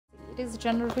is a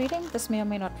general reading. This may or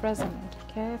may not resonate.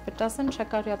 Okay, if it doesn't,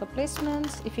 check out your other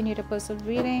placements. If you need a personal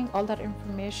reading, all that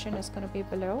information is going to be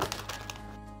below.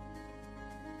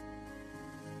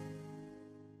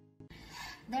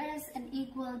 There is an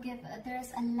equal give, there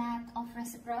is a lack of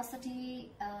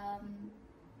reciprocity,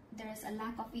 there is a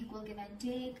lack of equal give and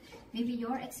take. Maybe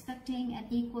you're expecting an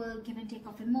equal give and take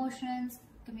of emotions,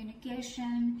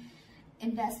 communication,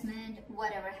 investment,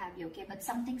 whatever have you, okay? But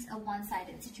something's a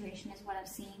one-sided situation is what I'm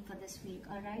seeing for this week,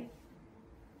 all right?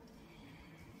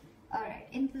 All right,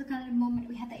 in the current moment,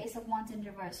 we have the Ace of Wands in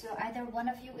reverse. So either one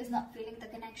of you is not feeling the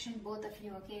connection, both of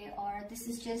you, okay? Or this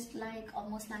is just like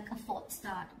almost like a false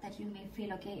start that you may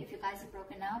feel, okay? If you guys have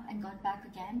broken up and got back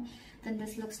again, then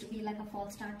this looks to be like a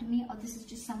false start to me. Or this is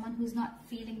just someone who's not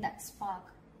feeling that spark,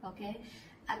 okay?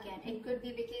 Again, it could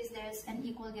be because there's an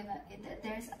equal give and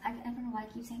I don't know why I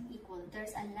keep saying equal.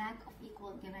 There's a lack of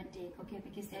equal give and take, okay?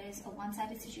 Because there is a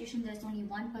one-sided situation. There's only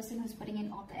one person who's putting in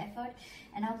all the effort,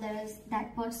 and now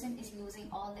that person is losing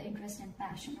all the interest and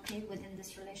passion, okay, within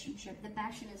this relationship. The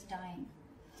passion is dying.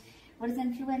 What is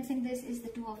influencing this is the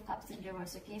Two of Cups in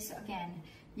reverse, okay? So again,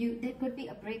 there could be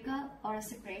a breakup or a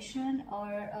separation,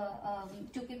 or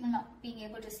two people not being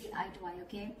able to see eye to eye,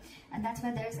 okay? And that's why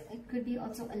it could be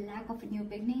also a lack of a new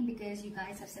beginning because you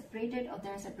guys have separated, or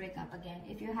there's a breakup again.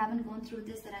 If you haven't gone through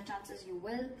this, there are chances you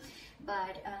will.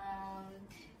 But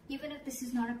even if this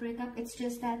is not a breakup, it's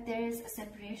just that there is a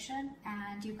separation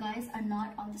and you guys are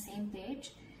not on the same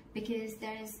page because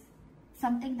there is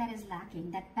something that is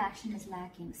lacking, that passion is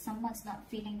lacking. Someone's not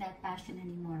feeling that passion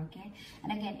anymore, okay?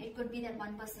 And again, it could be that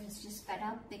one person is just fed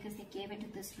up because they gave into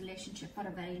this relationship for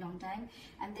a very long time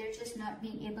and they're just not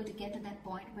being able to get to that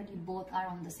point where you both are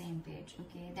on the same page,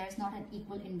 okay? There's not an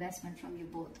equal investment from you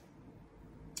both.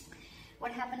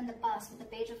 What happened in the past with the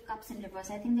Page of Cups in reverse?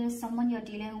 I think there's someone you're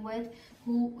dealing with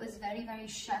who is very, very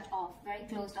shut off, very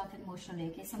closed off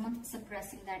emotionally, okay? Someone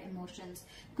suppressing their emotions.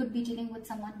 Could be dealing with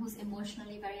someone who's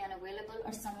emotionally very unavailable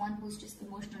or someone who's just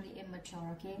emotionally immature,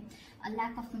 okay? A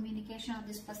lack of communication, or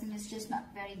this person is just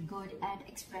not very good at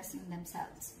expressing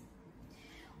themselves.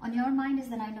 On your mind is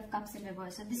the Nine of Cups in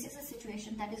reverse. So this is a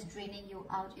situation that is draining you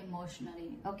out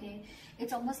emotionally, okay?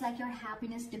 It's almost like your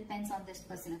happiness depends on this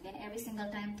person, okay? And every single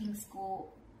time things go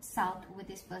south with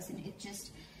this person, it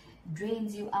just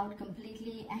drains you out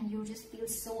completely and you just feel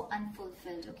so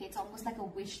unfulfilled, okay? It's almost like a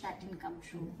wish that didn't come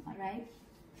true, all right?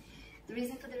 The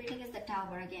reason for the reading is the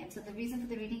Tower again. So the reason for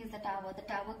the reading is the Tower. The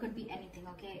Tower could be anything,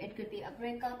 okay? It could be a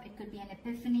breakup, it could be an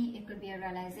epiphany, it could be a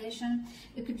realization,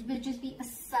 it could just be a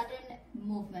sudden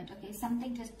movement, okay?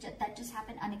 Something that just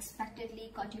happened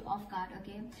unexpectedly, caught you off guard,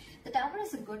 okay? The Tower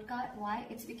is a good card. Why?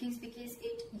 It's because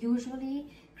it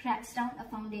usually cracks down a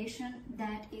foundation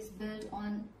that is built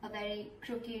on a very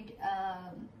crooked,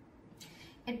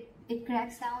 it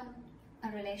cracks down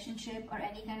a relationship or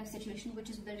any kind of situation which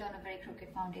is built on a very crooked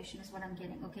foundation is what I'm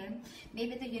getting, okay?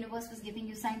 Maybe the universe was giving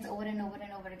you signs over and over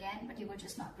and over again, but you were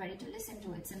just not ready to listen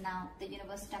to it. So now the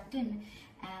universe stepped in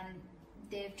and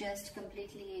they've just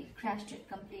completely crashed it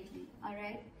completely, all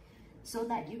right? So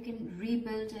that you can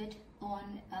rebuild it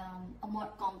on a more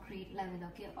concrete level,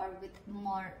 okay? Or with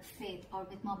more faith, or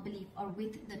with more belief, or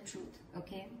with the truth,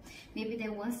 okay? Maybe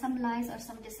there was some lies or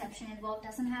some deception involved.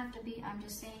 Doesn't have to be, I'm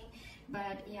just saying.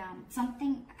 But yeah,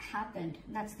 something happened.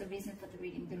 That's the reason for the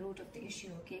reading, the root of the issue,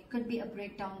 okay? Could be a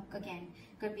breakdown again,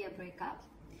 could be a breakup.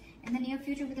 In the near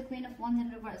future with the Queen of Wands in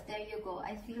reverse, there you go.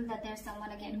 I feel that there's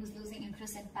someone again who's losing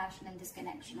interest and passion in this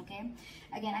connection, okay?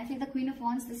 Again, I feel the Queen of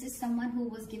Wands, this is someone who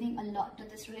was giving a lot to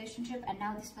this relationship and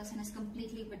now this person has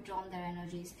completely withdrawn their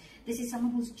energies. This is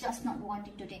someone who's just not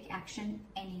wanting to take action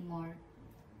anymore.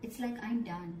 It's like, I'm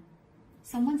done.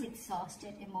 Someone's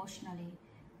exhausted emotionally,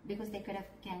 because they could have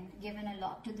given a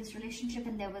lot to this relationship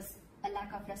and there was a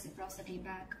lack of reciprocity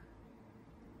back.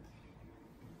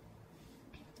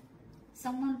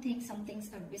 Someone thinks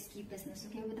something's a risky business,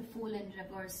 okay, with the Fool in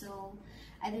reverse. So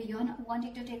either you're not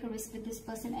wanting to take a risk with this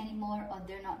person anymore or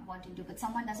they're not wanting to, but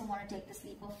someone doesn't want to take this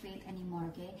leap of faith anymore,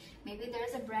 okay? Maybe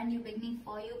there's a brand new beginning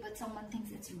for you, but someone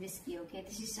thinks it's risky, okay?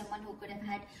 This is someone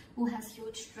who has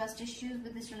huge trust issues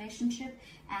with this relationship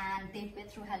and they've been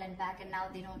through hell and back and now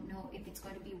they don't know if it's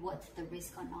going to be worth the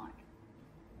risk or not.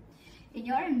 In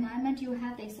your environment, you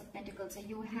have the Ace of Pentacles, so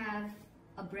you have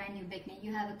a brand new beginning,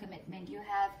 you have a commitment, you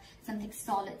have something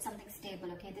solid, something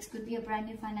stable, okay? This could be a brand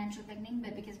new financial beginning,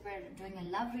 but because we're doing a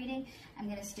love reading, I'm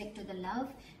going to stick to the love.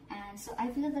 And so I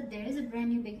feel that there is a brand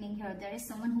new beginning here. There is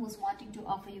someone who is wanting to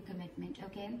offer you commitment,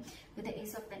 okay, with the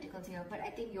Ace of Pentacles here. But I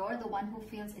think you're the one who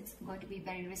feels it's going to be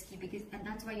very risky, and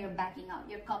that's why you're backing out.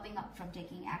 You're copping up from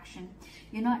taking action.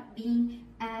 You're not being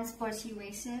as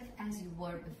persuasive as you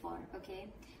were before, okay?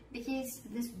 because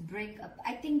this breakup,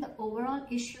 I think the overall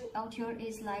issue out here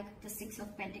is like the Six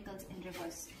of Pentacles in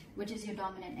reverse, which is your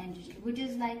dominant energy, which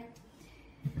is like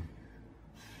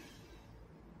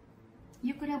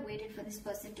you could have waited for this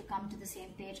person to come to the same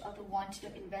page or to want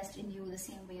to invest in you the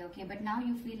same way, okay? But now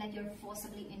you feel like you're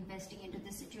forcibly investing into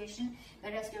this situation,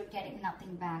 whereas you're getting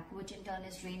nothing back, which in turn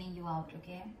is draining you out,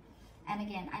 okay? And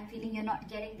again, I'm feeling you're not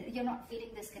feeling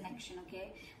this connection,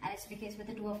 okay? And it's because with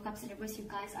the Two of Cups in reverse, you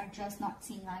guys are just not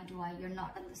seeing eye to eye. You're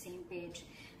not on the same page.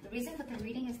 The reason for the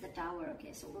reading is the Tower,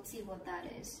 okay? So we'll see what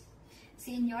that is.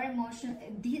 See, in your emotion,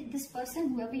 this person,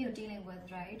 whoever you're dealing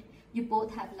with, right? You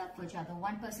both have love for each other.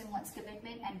 One person wants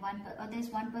commitment, and there's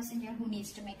one person here who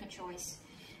needs to make a choice.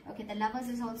 Okay, the Lovers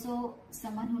is also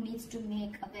someone who needs to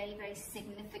make a very, very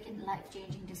significant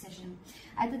life-changing decision.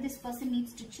 Either this person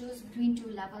needs to choose between two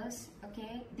lovers,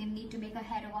 okay? They need to make a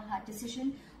head-over-heart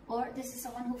decision, or this is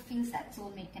someone who feels that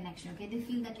soulmate connection, okay? They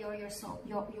feel that you are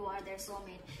their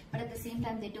soulmate, but at the same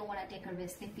time, they don't want to take a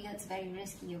risk. They feel it's very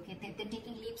risky, okay? They're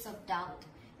taking leaps of doubt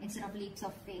instead of leaps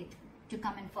of faith to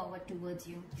come in forward towards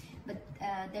you. But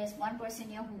there's one person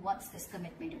here who wants this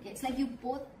commitment, okay? It's like you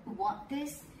both want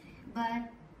this, but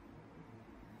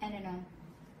I don't know.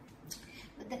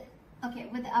 But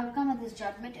with the outcome of this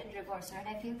Judgment in reverse, right?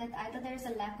 I feel that either there is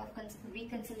a lack of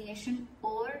reconciliation,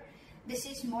 or this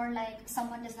is more like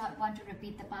someone does not want to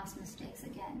repeat the past mistakes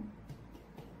again.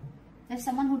 There's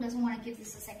someone who doesn't want to give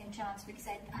this a second chance, because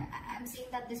I'm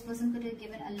seeing that this person could have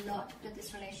given a lot to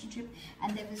this relationship,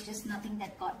 and there was just nothing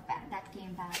that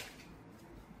came back.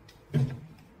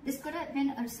 This could have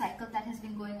been a cycle that has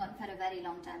been going on for a very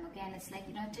long time. Again, it's like,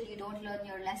 you know, until you don't learn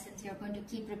your lessons, you're going to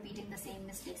keep repeating the same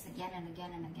mistakes again and again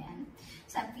and again.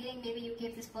 So I'm feeling maybe you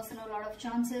gave this person a lot of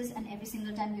chances, and every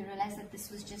single time you realize that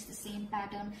this was just the same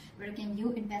pattern, where again,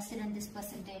 you invested and this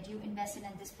person did, you invested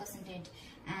and this person did,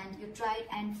 and you tried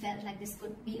and felt like this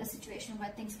could be a situation where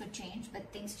things could change,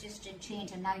 but things just didn't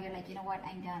change, and now you're like, you know what,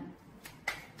 I'm done.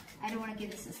 I don't want to give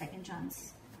this a second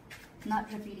chance.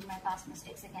 Not repeating my past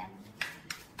mistakes again.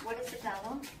 What is the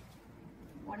Tower?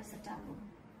 What is the Tower?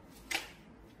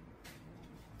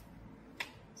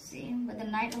 See, with the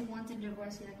Knight of Wands in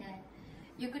reverse again,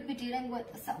 you could be dealing with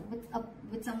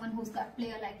someone who's got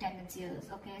player-like tendencies,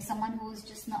 okay? Someone who's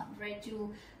just not ready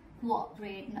to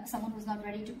cooperate, someone who's not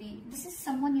ready to be, this is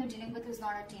someone you're dealing with who's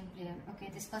not a team player, okay?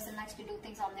 This person likes to do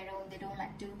things on their own. They don't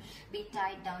like to be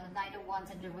tied down. The Knight of Wands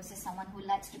in reverse is someone who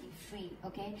likes to be free,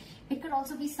 okay? It could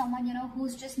also be someone, you know,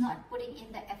 who's just not putting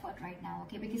in the effort right now,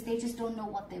 okay? Because they just don't know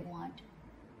what they want,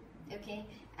 okay?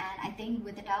 And I think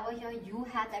with the Tower here, you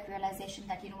had that realization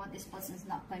that, you know what, this person's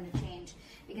not going to change,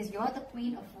 because you're the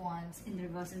Queen of Wands in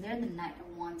reverse and they're the Knight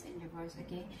of Wands in reverse,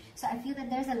 okay? So I feel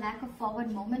that there's a lack of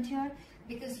forward moment here,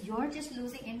 because you're just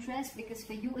losing interest, because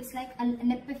for you it's like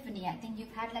an epiphany. I think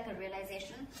you've had like a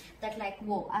realization that like,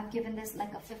 whoa, I've given this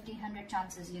like a 1,500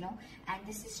 chances, you know, and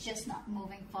this is just not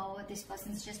moving forward. This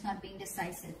person's just not being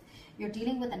decisive. You're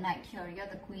dealing with a Knight here, you're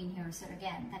the Queen here. So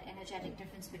again, that energetic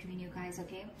difference between you guys,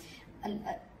 okay?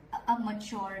 A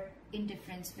mature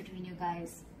indifference between you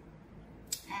guys.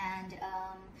 And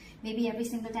maybe every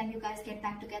single time you guys get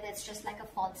back together, it's just like a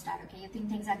false start, okay? You think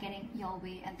things are getting your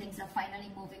way and things are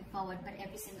finally moving forward, but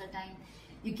every single time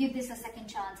you give this a second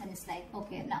chance and it's like,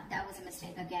 okay, no, that was a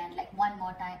mistake again. Like one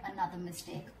more time, another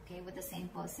mistake, okay, with the same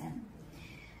person.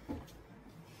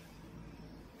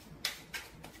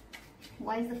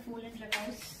 Why is the Fool in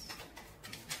reverse?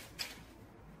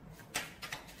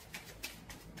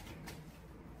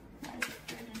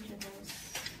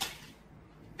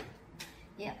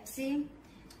 Yeah, see,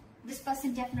 this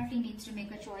person definitely needs to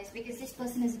make a choice, because this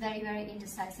person is very, very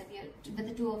indecisive here with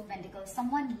the Two of Pentacles.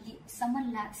 Someone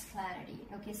lacks clarity,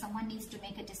 okay? Someone needs to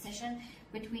make a decision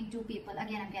between two people.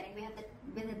 Again, I'm getting, we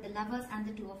have the Lovers and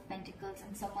the Two of Pentacles,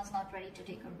 and someone's not ready to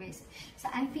take a risk. So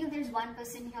I feel there's one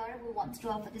person here who wants to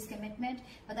offer this commitment,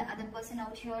 but the other person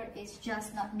out here is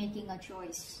just not making a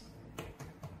choice.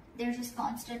 They're just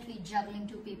constantly juggling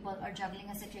two people, or juggling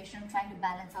a situation, trying to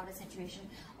balance out a situation.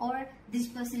 Or this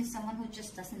person is someone who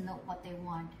just doesn't know what they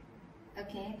want,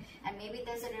 okay? And maybe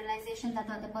there's a realization that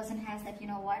the other person has that, you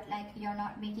know what, like, you're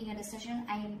not making a decision,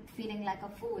 I'm feeling like a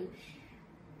fool.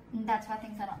 And that's why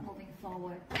things are not moving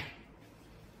forward.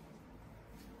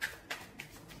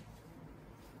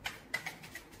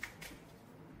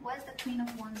 Why is the Queen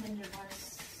of Wands in reverse?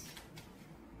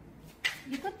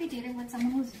 You could be dealing with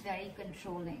someone who's very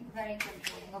controlling,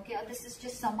 okay? Or this is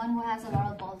just someone who has a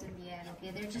lot of balls in the air, okay?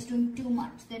 They're just doing too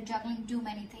much. They're juggling too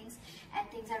many things, and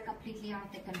things are completely out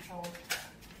of their control.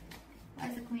 Why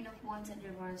is the Queen of Wands in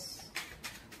reverse?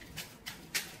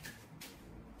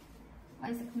 Why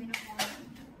is the Queen of Wands in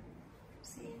reverse?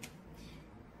 See?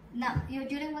 Now, you're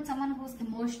dealing with someone who's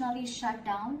emotionally shut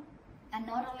down, and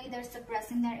not only they're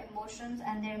suppressing their emotions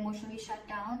and they're emotionally shut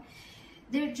down,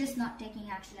 they're just not taking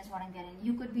action is what I'm getting.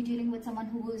 You could be dealing with someone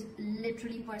who is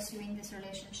literally pursuing this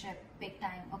relationship big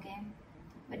time, okay?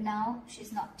 But now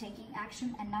she's not taking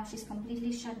action, and now she's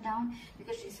completely shut down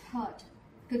because she's hurt.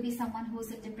 Could be someone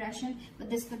who's in depression, but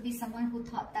this could be someone who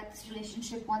thought that this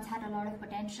relationship once had a lot of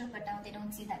potential, but now they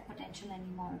don't see that potential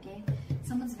anymore, okay?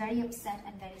 Someone's very upset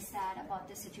and very sad about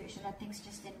this situation, that things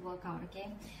just didn't work out, okay?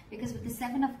 Because with the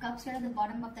 7 of Cups here at the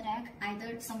bottom of the deck,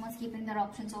 either someone's keeping their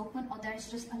options open, or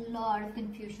there's just a lot of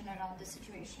confusion around the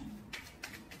situation.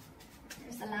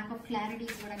 There's a lack of clarity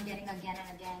is what I'm getting again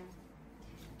and again.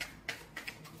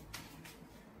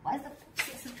 Why is the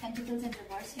 6 of Pentacles in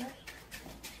reverse here?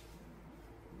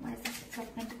 Why is the 6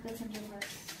 of Pentacles in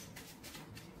reverse?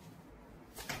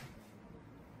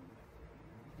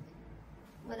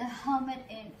 With a Hermit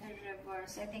in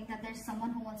reverse, I think that there's someone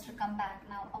who wants to come back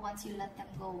now once you let them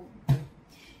go.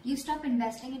 You stop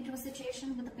investing into a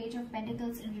situation with the Page of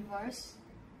Pentacles in reverse.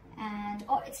 And,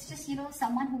 or it's just, you know,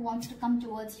 someone who wants to come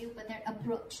towards you, but their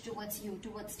approach towards you,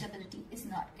 towards stability, is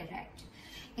not correct.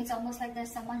 It's almost like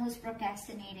there's someone who's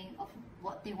procrastinating of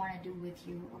what they want to do with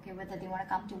you, okay, whether they want to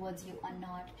come towards you or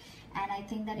not. And I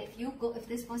think that if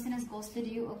this person has ghosted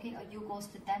you, okay, or you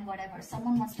ghosted them, whatever,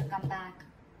 someone wants to come back.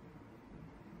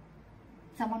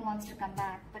 Someone wants to come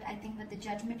back, but I think with the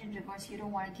Judgment in reverse, you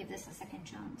don't want to give this a second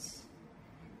chance.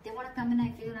 They want to come in,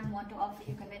 I feel, and want to offer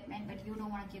you commitment, but you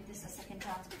don't want to give this a second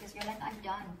chance because you're like, I'm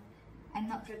done. I'm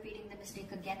not repeating the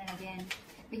mistake again and again.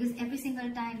 Because every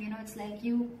single time, you know, it's like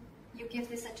you give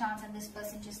this a chance and this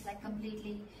person just like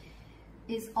completely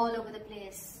is all over the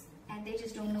place and they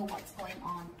just don't know what's going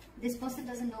on. This person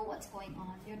doesn't know what's going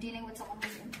on. You're dealing with someone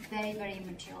who's very, very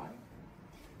immature.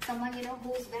 Someone, you know,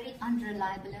 who's very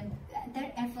unreliable, and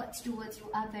their efforts towards you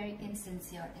are very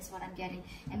insincere is what I'm getting.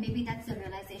 And maybe that's the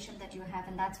realization that you have,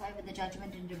 and that's why with the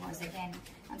Judgment in reverse, again,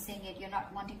 I'm saying it, you're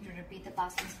not wanting to repeat the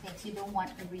past mistakes. You don't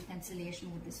want a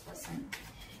reconciliation with this person.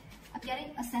 I'm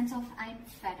getting a sense of I'm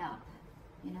fed up,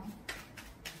 you know.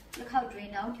 Look how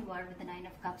drained out you are with the 9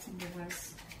 of Cups in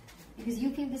reverse. Because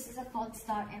you feel this is a false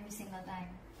start every single time.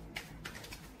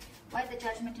 Why the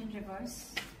Judgment in reverse?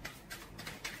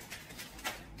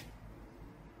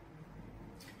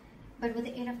 But with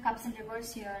the 8 of Cups in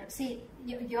reverse here, see,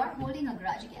 you're holding a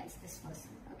grudge against this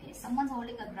person. Okay, someone's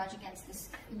holding a grudge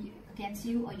against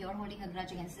you, or you're holding a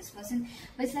grudge against this person.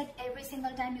 But it's like every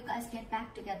single time you guys get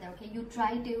back together, okay, you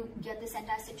try to get this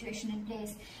entire situation in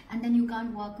place, and then you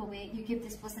can't walk away. You give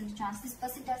this person a chance. This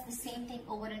person does the same thing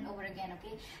over and over again,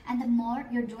 okay? And the more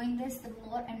you're doing this, the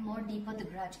more and more deeper the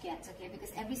grudge gets, okay?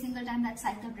 Because every single time that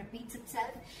cycle repeats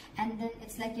itself, and then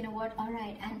it's like, you know what, all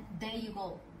right, and there you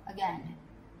go again.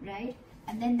 Right?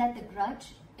 And then that the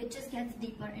grudge, it just gets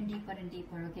deeper and deeper and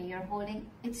deeper, okay? You're holding,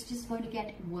 it's just going to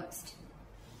get worse.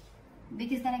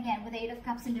 Because then again, with the 8 of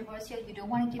Cups in reverse here, you don't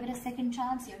want to give it a second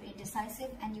chance, you're indecisive,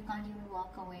 and you can't even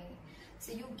walk away.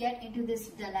 So you get into this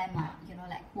dilemma, you know,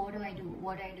 like, what do I do?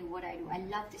 What do I do? What do I do? I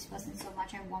love this person so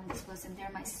much, I want this person, they're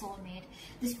my soulmate.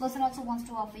 This person also wants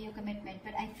to offer you commitment,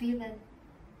 but I feel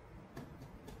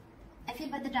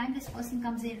by the time this person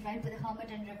comes in, right, with the Hermit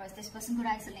in reverse, this person would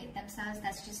isolate themselves.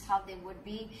 That's just how they would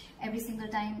be. Every single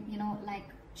time, you know, like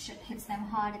shit hits them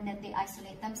hard and then they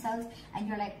isolate themselves, and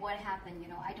you're like, what happened? You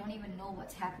know, I don't even know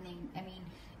what's happening. I mean,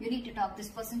 you need to talk. This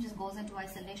person just goes into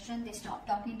isolation. They stop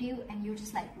talking to you, and you're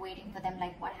just like waiting for them,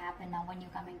 like, what happened now? When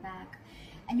you're coming back?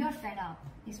 And you're fed up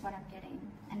is what I'm getting.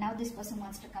 And now this person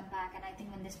wants to come back, and I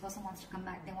think when this person wants to come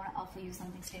back, they want to offer you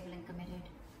something stable and committed.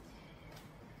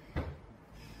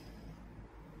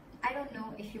 I don't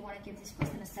know if you want to give this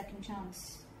person a second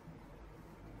chance.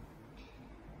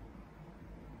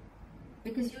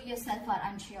 Because you yourself are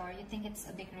unsure. You think it's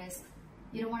a big risk.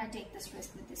 You don't want to take this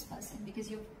risk with this person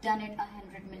because you've done it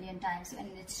 100 million times and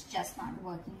it's just not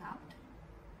working out.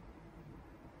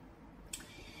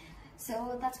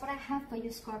 So that's what I have for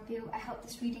you, Scorpio. I hope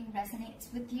this reading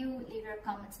resonates with you. Leave your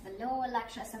comments below, like,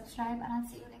 share, subscribe, and I'll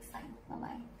see you next time.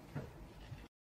 Bye-bye.